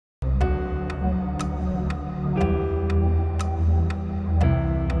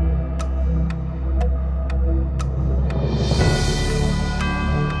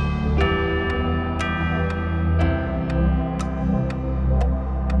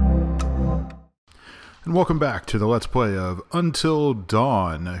And welcome back to the Let's Play of Until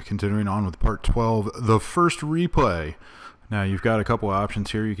Dawn, continuing on with Part 12, the first replay. Now, you've got a couple of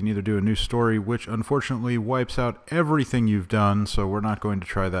options here. You can either do a new story, which unfortunately wipes out everything you've done, so we're not going to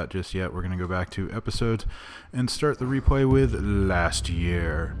try that just yet. We're going to go back to episodes and start the replay with last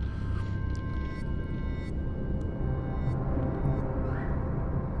year.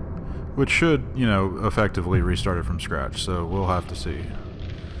 Which should, you know, effectively restart it from scratch, so we'll have to see.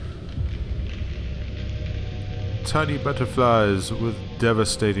 Tiny butterflies with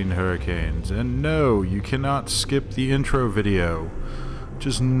devastating hurricanes. And no, you cannot skip the intro video. Which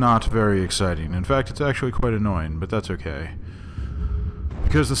is not very exciting. In fact, it's actually quite annoying, but that's okay.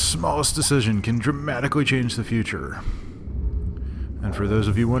 Because the smallest decision can dramatically change the future. And for those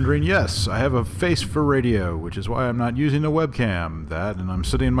of you wondering, yes, I have a face for radio, which is why I'm not using a webcam. That, and I'm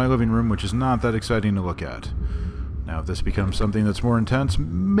sitting in my living room, which is not that exciting to look at. Now, if this becomes something that's more intense,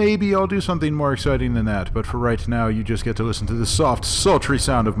 maybe I'll do something more exciting than that, but for right now, you just get to listen to the soft, sultry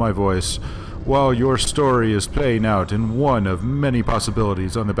sound of my voice while your story is playing out in one of many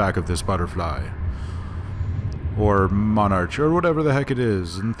possibilities on the back of this butterfly. Or monarch, or whatever the heck it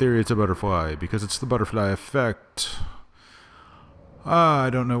is. In theory, it's a butterfly, because it's the butterfly effect. I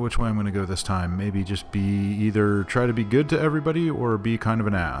don't know which way I'm going to go this time. Maybe just be either try to be good to everybody or be kind of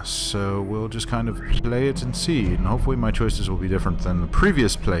an ass. So we'll just kind of play it and see. And hopefully my choices will be different than the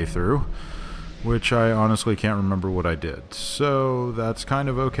previous playthrough, which I honestly can't remember what I did. So that's kind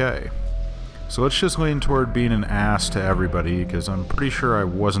of okay. So let's just lean toward being an ass to everybody, because I'm pretty sure I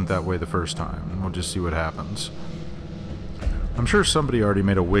wasn't that way the first time. And we'll just see what happens. I'm sure somebody already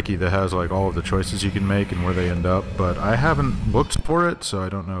made a wiki that has like all of the choices you can make and where they end up, but I haven't looked for it, so I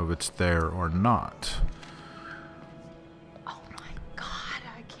don't know if it's there or not. Oh my god,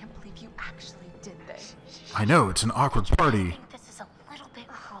 I can't believe you actually did this. I know, it's an awkward party. I think this is a little bit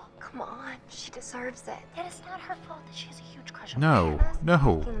cruel. Come on, she deserves it. It is not her fault that she has a huge crush on No, Hannah's.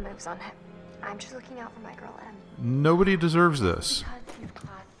 no. Making moves on him. I'm just looking out for my girl Em. Nobody deserves this. Because he's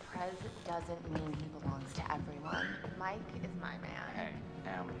class prez doesn't mean he belongs to everyone. Mike is my man. Hey,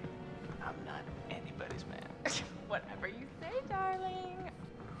 I'm not anybody's man. Whatever you say, darling.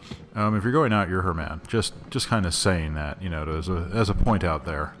 If you're going out, you're her man. Just kind of saying that, you know, as a point out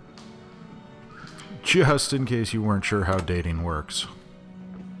there. Just in case you weren't sure how dating works.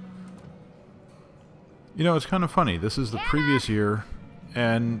 You know, it's kind of funny. This is the previous year,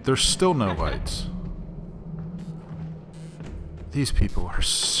 and there's still no lights. These people are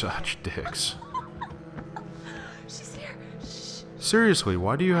such dicks. She's here. Shh. Seriously,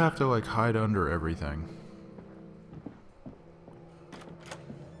 why do you have to, like, hide under everything?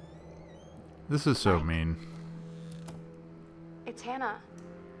 This is so mean. It's Hannah.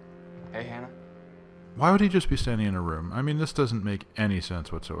 Hey, Hannah. Why would he just be standing in a room? I mean, this doesn't make any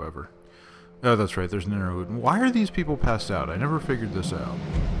sense whatsoever. Oh, that's right, there's an interlude. Why are these people passed out? I never figured this out.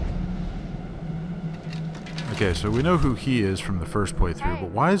 Okay, so we know who he is from the first playthrough, but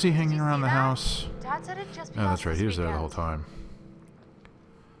why is he hanging around the house? Dad said it'd just be Oh, us that's right, this he was there the weekend. whole time.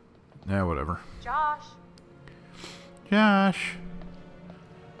 Yeah, whatever. Josh. Josh!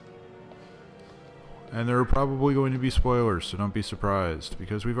 And there are probably going to be spoilers, so don't be surprised,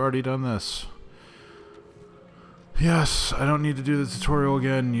 because we've already done this. Yes, I don't need to do the tutorial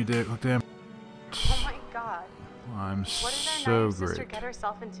again, you damn. Oh my god. I'm What did our so naive sister great. get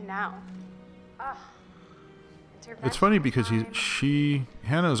herself into now? Ugh. It's funny because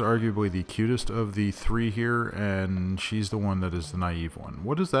Hannah is arguably the cutest of the three here, and she's the one that is the naive one.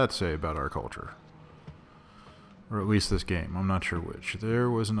 What does that say about our culture? Or at least this game. I'm not sure which. There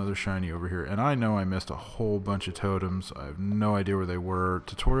was another shiny over here, and I know I missed a whole bunch of totems. I have no idea where they were.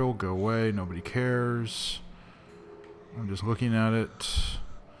 Tutorial, go away. Nobody cares. I'm just looking at it.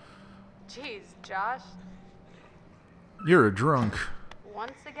 Jeez, Josh. You're a drunk.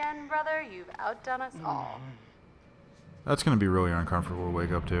 Once again, brother, you've outdone us all. That's going to be really uncomfortable to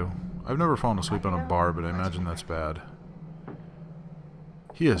wake up to. I've never fallen asleep on a bar, but I imagine that's bad.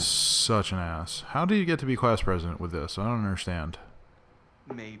 He is such an ass. How do you get to be class president with this? I don't understand.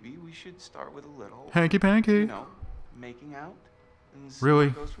 Maybe we should start with a little, Hanky panky. you know, making out. And see Really?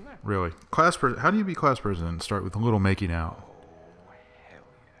 What goes from there. Really? How do you be class president and start with a little making out? Oh, hell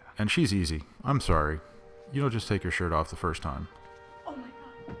yeah. And she's easy. I'm sorry. You don't just take your shirt off the first time. Oh my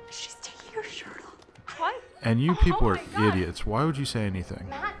god. She's taking her shirt off. What? And you people Oh are my God. idiots. Why would you say anything?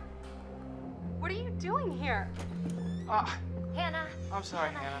 Matt? What are you doing here? Hannah. I'm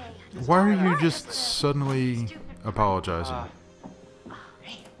sorry, Hannah. Hey. Why are you What? just suddenly apologizing?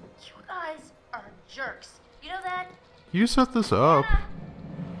 Hey, you guys are jerks. You know that? You set this up.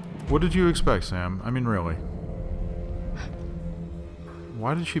 What did you expect, Sam? I mean, really.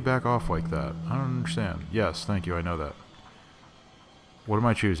 Why did she back off like that? I don't understand. Yes, thank you, I know that. What am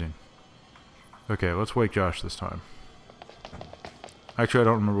I choosing? Okay, let's wake Josh this time. Actually, I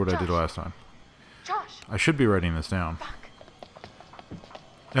don't remember what I did last time. Josh! I should be writing this down. Fuck.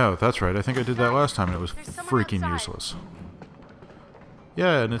 Oh, that's right. I think I did that last time and it was There's someone freaking outside. useless.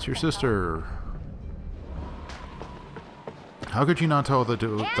 Yeah, and it's your sister. How could you not tell that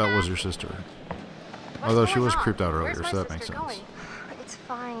that was your sister? Although she was creeped out earlier, so that makes sense. It's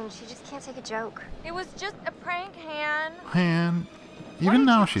fine. She just can't take a joke. It was just a prank, Han. Man, What even did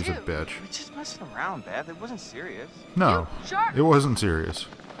now you she's a do? bitch. We were just messing around, Beth. It wasn't serious. No, You jerk. it wasn't serious.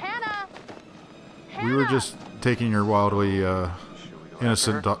 Hannah! We were just taking your wildly Should we go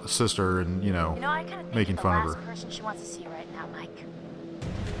innocent after her? sister and, you know, You know, I kind of think making you're the fun of last her. person she wants to see right now, Mike.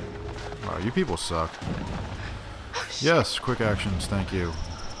 Wow, you people suck. Yes, quick actions, thank you.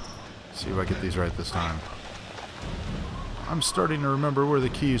 See if I get these right this time. I'm starting to remember where the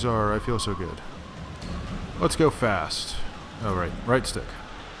keys are. I feel so good. Let's go fast. Oh, right stick.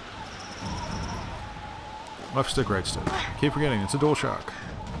 Left stick, right stick. Keep forgetting, it's a DualShock.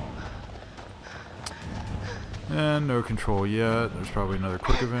 And no control yet. There's probably another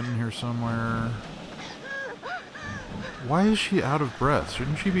quick event in here somewhere. Why is she out of breath?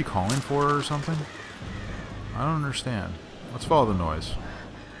 Shouldn't she be calling for her or something? I don't understand. Let's follow the noise.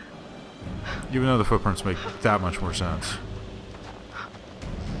 Even though the footprints make that much more sense.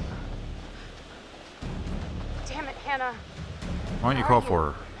 Damn it, Hannah. Why don't you call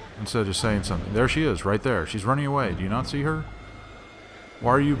for her instead of just saying something? There she is, right there. She's running away. Do you not see her?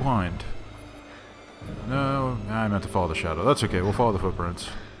 Why are you blind? No, I meant to follow the shadow. That's okay. We'll follow the footprints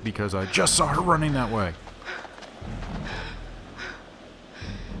because I just saw her running that way.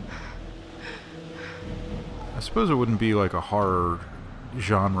 I suppose it wouldn't be like a horror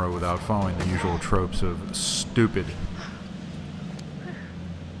genre without following the usual tropes of stupid.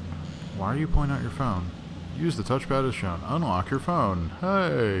 Why are you pulling out your phone? Use the touchpad as shown. Unlock your phone.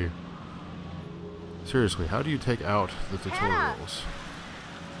 Hey! Seriously, how do you take out the tutorials?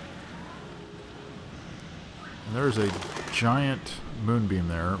 And there's a giant moonbeam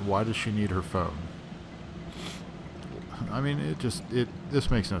there. Why does she need her phone? I mean,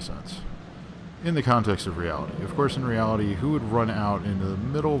 this makes no sense. In the context of reality. Of course, in reality, who would run out into the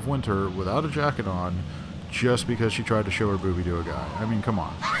middle of winter without a jacket on just because she tried to show her boobie to a guy? I mean, come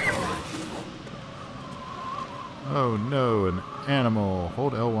on. Oh no, an animal.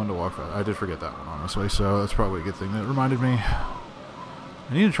 Hold L1 to walk fast. I did forget that one, honestly, so that's probably a good thing that reminded me.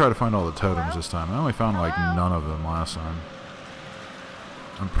 I need to try to find all the totems this time. I only found like none of them last time.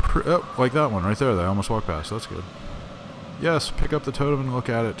 Oh, like that one right there that I almost walked past. That's good. Yes, pick up the totem and look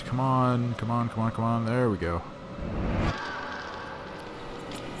at it. Come on, come on, come on, come on. There we go.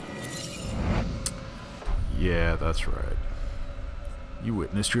 Yeah, that's right. You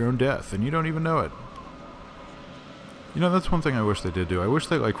witnessed your own death, and you don't even know it. You know, that's one thing I wish they did do. I wish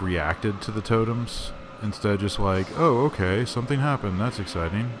they, like, reacted to the totems, instead of just like, oh, okay, something happened, that's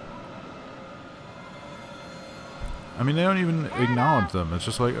exciting. I mean, they don't even acknowledge them. It's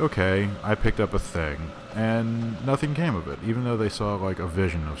just like, okay, I picked up a thing, and nothing came of it, even though they saw, like, a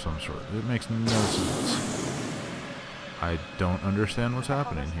vision of some sort. It makes no sense. I don't understand what's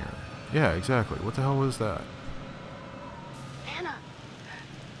happening here. Yeah, exactly. What the hell was that? Hannah.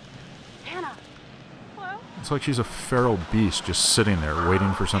 Hannah. Hello? It's like she's a feral beast just sitting there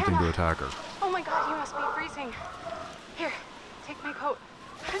waiting for something to attack her. Oh my god, you must be freezing. Here, take my coat.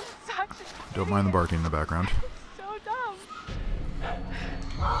 I'm such a Don't mind the barking in the background. so dumb.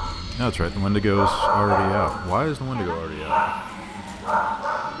 No, that's right. The Wendigo's already out. Why is the Wendigo already out?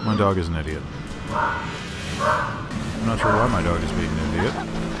 My dog is an idiot. I'm not sure why my dog is being an idiot.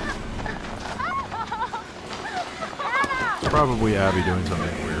 It's probably Abby doing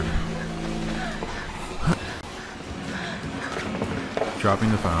something weird.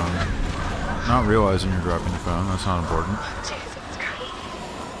 Dropping the phone. Not realizing you're dropping the phone. That's not important. Jesus Christ.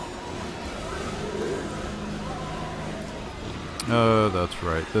 Oh, that's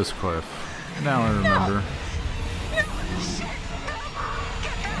right. This cliff. Now I remember.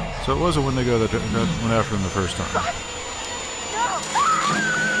 So it was a Wendigo that went after him the first time.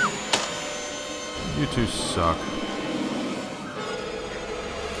 You two suck.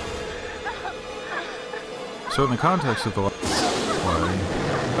 So in the context of the last play...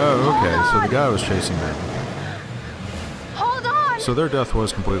 Oh, okay, so the guy was chasing them. Hold on! So their death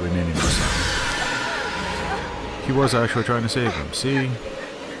was completely meaningless. He was actually trying to save them. See?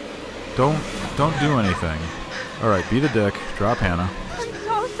 Don't do anything. Alright, beat a dick, drop Hannah. I'm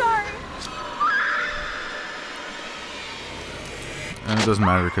so sorry. And it doesn't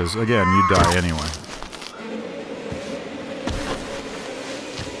matter because, again, you die anyway.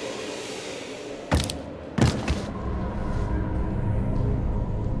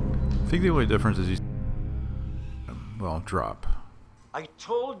 think the only difference is he's... Well, drop. I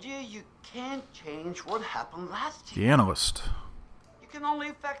told you you can't change what happened last The year. analyst. You can only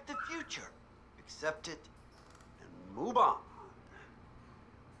affect the future. Accept it and move on.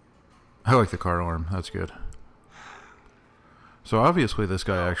 I like the car alarm. That's good. So obviously this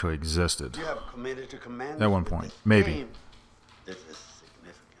guy actually existed. You have committed to command At one with point. this Maybe. game. This is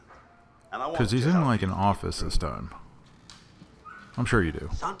significant. And I want Because he's to in help like you an get office through this time. I'm sure you do.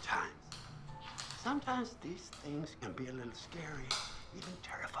 Sometimes these things can be a little scary, even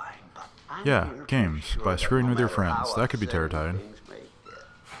terrifying, but I'm Yeah, here to games, assure by that screwing no with your matter friends. how That could be upsetting terrifying. things may get,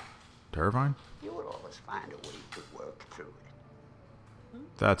 Terrifying? you will always find a way to work through it.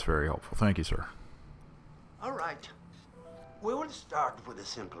 That's very helpful. Thank you, sir. All right. We will start with a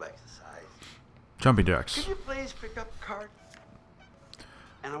simple exercise. Jumping Could jacks. you please pick up a card?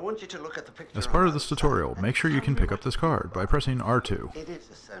 And I want you to look at the picture. As on part of the this side tutorial, and make sure you tell can me pick what up this you card think by about pressing R2. it. It is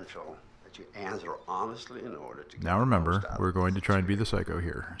essential that you answer honestly in order to get Now the remember, most out we're of going this to try and be the experience. psycho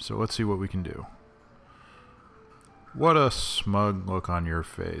here. So let's see what we can do. What a smug look on your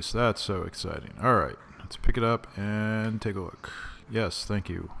face. That's so exciting. Alright, let's pick it up and take a look. Yes, thank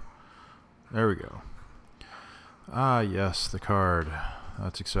you. There we go. Ah, yes, the card.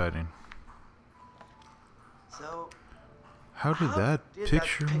 That's exciting. So, How did that did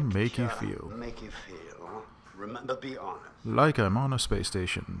picture make you picture feel? Make you feel? Remember, be honest. Like I'm on a space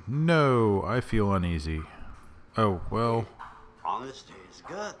station. No, I feel uneasy. Oh, well, Honesty is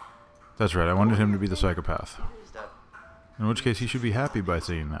good. that's right. I wanted him to be the psychopath. It is that In which case, he should be happy by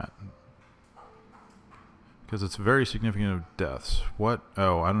seeing that. Because it's very significant of deaths. What?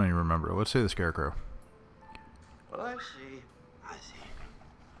 Oh, I don't even remember. Let's say the Scarecrow. well, I see. I see.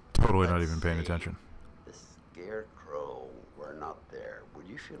 Totally not Let's even paying see. attention. The Scarecrow were not there. Would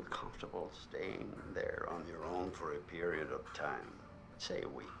you feel comfortable staying there on your own for a period of time? Say a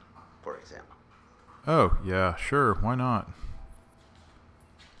week, for example. Oh, yeah, sure. Why not?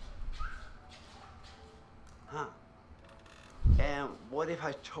 Huh. And what if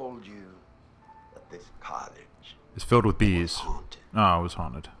I told you that this cottage It's filled with was bees. haunted? Oh, it was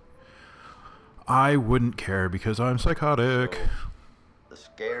haunted. I wouldn't care because I'm psychotic. The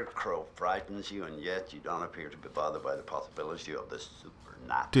Scarecrow frightens you, and yet you don't appear to be bothered by the possibility of the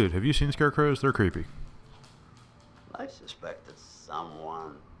supernatural. Dude, have you seen scarecrows? They're creepy. I suspect that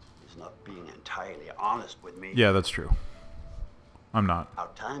someone is not being entirely honest with me. Yeah, that's true. I'm not. Our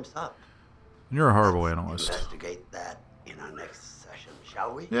time's up. You're a horrible Let's analyst. investigate that in our next session,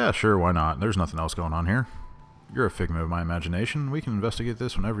 shall we? Yeah, sure, why not? There's nothing else going on here. You're a figment of my imagination. We can investigate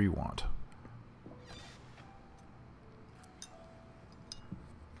this whenever you want.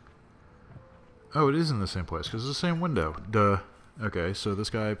 Oh, it is in the same place, because it's the same window. Duh. Okay, so this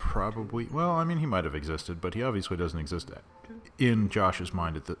guy probably... Well, I mean, he might have existed, but he obviously doesn't exist in Josh's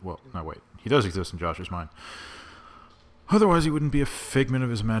mind at the... Well, no, wait. He does exist in Josh's mind. Otherwise, he wouldn't be a figment of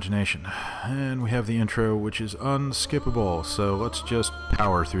his imagination. And we have the intro, which is unskippable, so let's just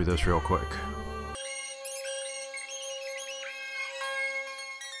power through this real quick.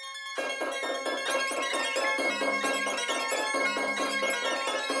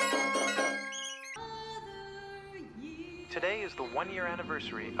 Today is the one-year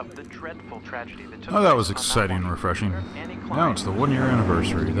anniversary of the dreadful tragedy that took Oh, that place was on exciting and morning. refreshing. Annie Now Klein, it's the one-year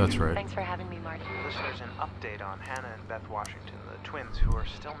anniversary, that's right. Thanks for having me, Marty. listeners, an update on Hannah and Beth Washington, the twins who are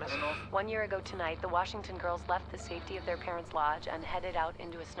still missing. 1 year ago tonight, the Washington girls left the safety of their parents' lodge and headed out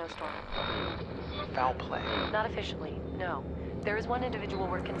into a snowstorm. Foul play. Not officially, no. There is one individual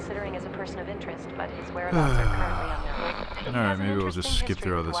we're considering as a person of interest, but his whereabouts are currently unknown. He Alright, has an maybe we'll just interesting skip history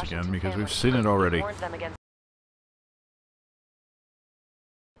through all with this the again, Washington because we've family. seen it already. He warned them against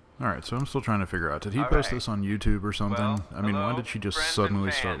Alright, so I'm still trying to figure out, did he post this on YouTube or something? Well, I mean, why hello, did she just friends and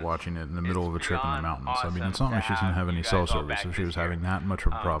suddenly start fans. watching it in the middle of a It's trip in the beyond mountains? I mean, it's awesome not like to she's gonna have have any you cell guys all service back if she this was year. having that much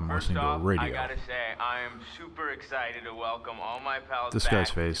of a problem First listening to a off, I radio. gotta say, I am super excited to welcome all my pals This back guy's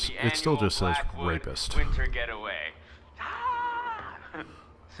to face, the it still annual just says Blackwood rapist. Winter getaway. Ah!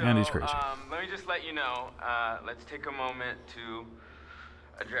 So, And he's crazy. let me just let you know, let's take a moment to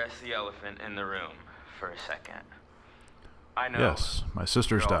address the elephant in the room for a second. I know Yes, my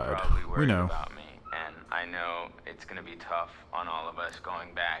sister's you're all died. probably We worried know. about me, and I know it's gonna be tough on all of us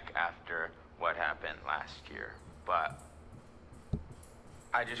going back after what happened last year, but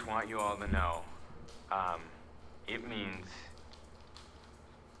I just want you all to know, it means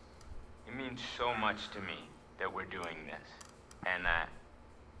so much to me that we're doing this, and that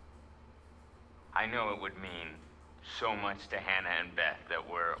I know it would mean so much to Hannah and Beth that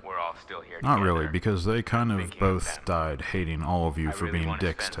we're all still here Not together. really, because they kind of Thinking both them. died hating all of you I for really being wanna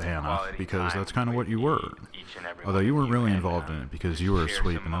dicks spend to some Hannah, quality because time that's kind of what with you were. each and every Although one you of weren't really and, involved in it because you were share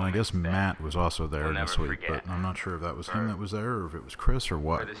asleep, some and then I guess moments Matt that was also there we'll and never asleep, forget. but I'm not sure if that was For- him that was there or if it was Chris or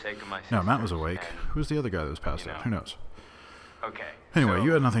what. For the sake of my No, Matt was sisters awake. and, Who was the other guy that was passed you out? know. Who knows? Okay. Anyway, so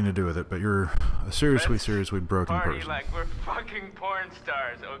you had nothing to do with it, but you're a seriously, let's seriously broken party person. like we're fucking porn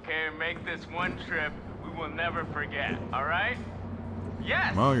stars, okay? Make this one trip we will never forget, alright?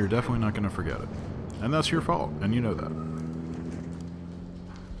 Yes! Well, you're definitely not going to forget it. And that's your fault, and you know that.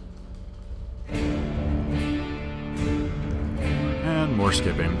 And more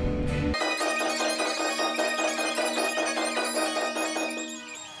skipping.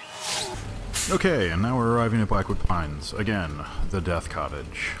 Okay, and now we're arriving at Blackwood Pines. Again, the Death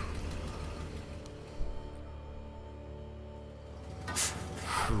Cottage.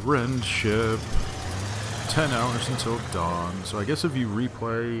 Friendship. 10 hours until dawn. So I guess if you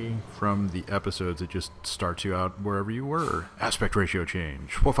replay from the episodes, it just starts you out wherever you were. Aspect ratio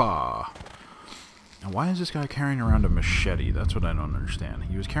change. Woofa! And why is this guy carrying around a machete? That's what I don't understand.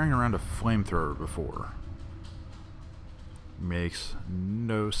 He was carrying around a flamethrower before. Makes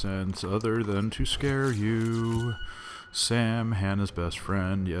no sense other than to scare you. Sam, Hannah's best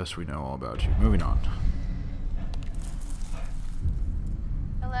friend. Yes, we know all about you. Moving on.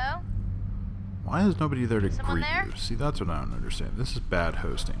 Hello? Why is nobody there to Someone greet there? you? See, that's what I don't understand. This is bad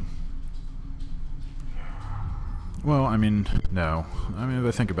hosting. Well, I mean, no. I mean,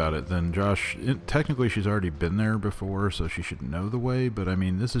 if I think about it, then Josh, technically she's already been there before, so she should know the way, but I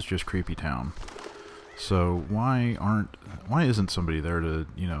mean, this is just Creepy Town. So why isn't somebody there to,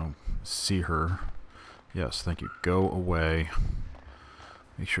 you know, see her? Yes, thank you. Go away.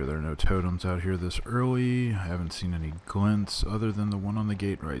 Make sure there are no totems out here this early. I haven't seen any glints other than the one on the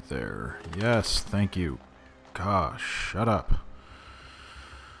gate right there. Yes, thank you. Gosh, shut up.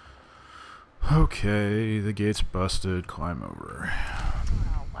 Okay, the gate's busted. Climb over.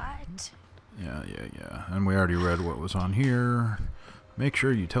 What? Yeah. And we already read what was on here. Make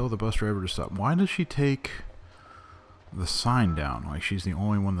sure you tell the bus driver to stop. Why does she take the sign down? Like she's the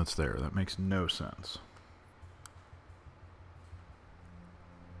only one that's there. That makes no sense.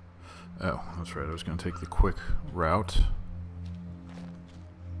 Oh, that's right. I was going to take the quick route.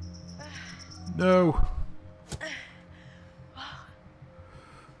 No.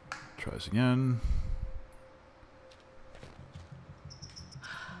 Tries again.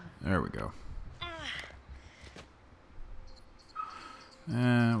 There we go.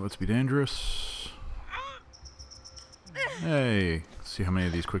 Let's be dangerous. Hey, let's see how many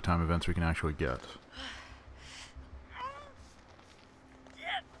of these quick time events we can actually get.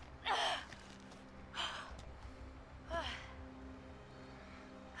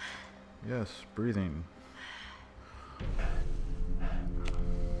 Yes, breathing.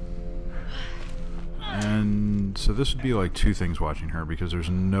 And so this would be like two things watching her, because there's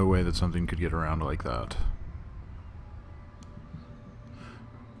no way that something could get around like that.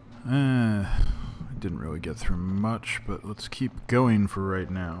 I didn't really get through much, but let's keep going for right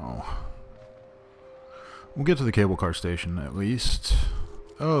now. We'll get to the cable car station at least.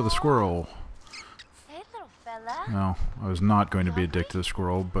 Oh, the squirrel. Hey, little fella. No, I was not going to be a dick to the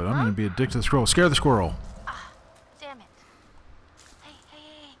squirrel, but I'm going to be a dick to the squirrel. Scare the squirrel! Ah, damn it.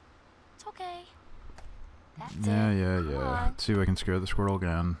 Hey. It's okay. That's it. Yeah. Come on. Let's see if I can scare the squirrel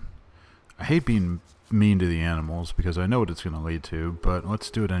again. I hate being mean to the animals because I know what it's going to lead to, but let's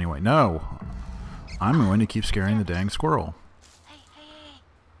do it anyway. No! I'm going to keep scaring the dang squirrel. Hey.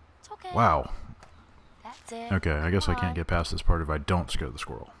 It's okay. Wow. That's it. Okay, I guess I Come can't on. get past this part if I don't scare the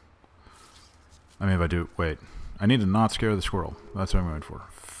squirrel. I mean, if I do... Wait. I need to not scare the squirrel. That's what I'm going for.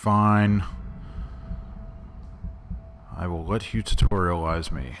 Fine. I will let you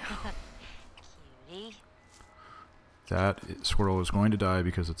tutorialize me. Cutie. That squirrel is going to die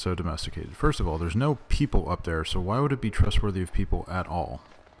because it's so domesticated. First of all, there's no people up there, so why would it be trustworthy of people at all?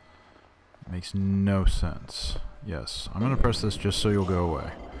 It makes no sense. Yes, I'm going to press this just so you'll go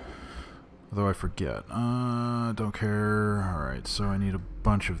away. Although I forget. Don't care. Alright, so I need a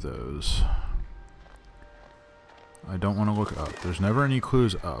bunch of those. I don't want to look up. There's never any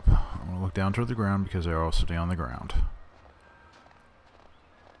clues up. I want to look down toward the ground because they're all sitting on the ground.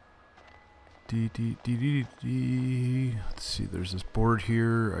 Let's see, there's this board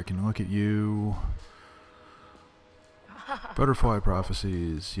here. I can look at you. Butterfly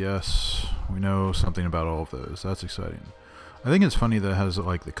prophecies. Yes, we know something about all of those. That's exciting. I think it's funny that it has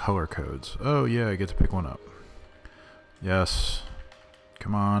like the color codes. Oh yeah, I get to pick one up. Yes.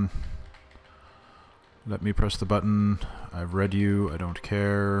 Come on. Let me press the button. I've read you. I don't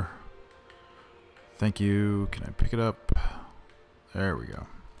care. Thank you. Can I pick it up? There we go.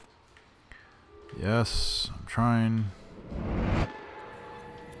 Yes, I'm trying.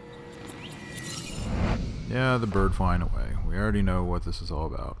 Yeah, the bird flying away. We already know what this is all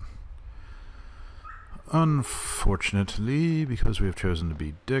about. Unfortunately, because we have chosen to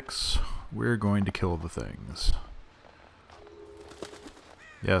be dicks, we're going to kill the things.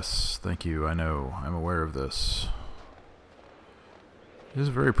 Yes, thank you. I know. I'm aware of this. It is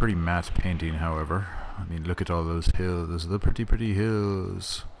a very pretty matte painting, however. I mean, look at all those hills. The pretty, pretty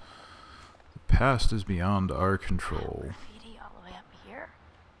hills. The past is beyond our control. Graffiti all the way up here.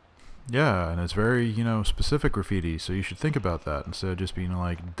 Yeah, and it's very, you know, specific graffiti, so you should think about that instead of just being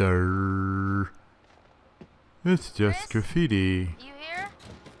like, durr. It's just graffiti. You here?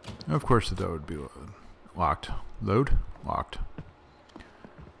 Of course the door would be locked. Load? Locked.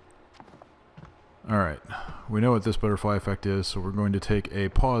 Alright, we know what this butterfly effect is, so we're going to take a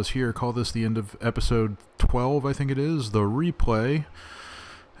pause here, call this the end of episode 12, I think it is, the replay.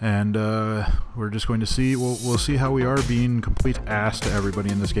 And we're just going to see, we'll see how we are being complete ass to everybody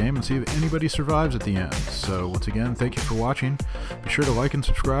in this game and see if anybody survives at the end. So once again, thank you for watching. Be sure to like and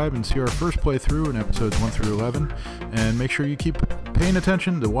subscribe and see our first playthrough in episodes 1 through 11. And make sure you keep paying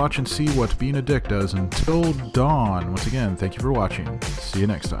attention to watch and see what being a dick does until dawn. Once again, thank you for watching. See you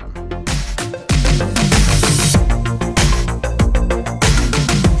next time.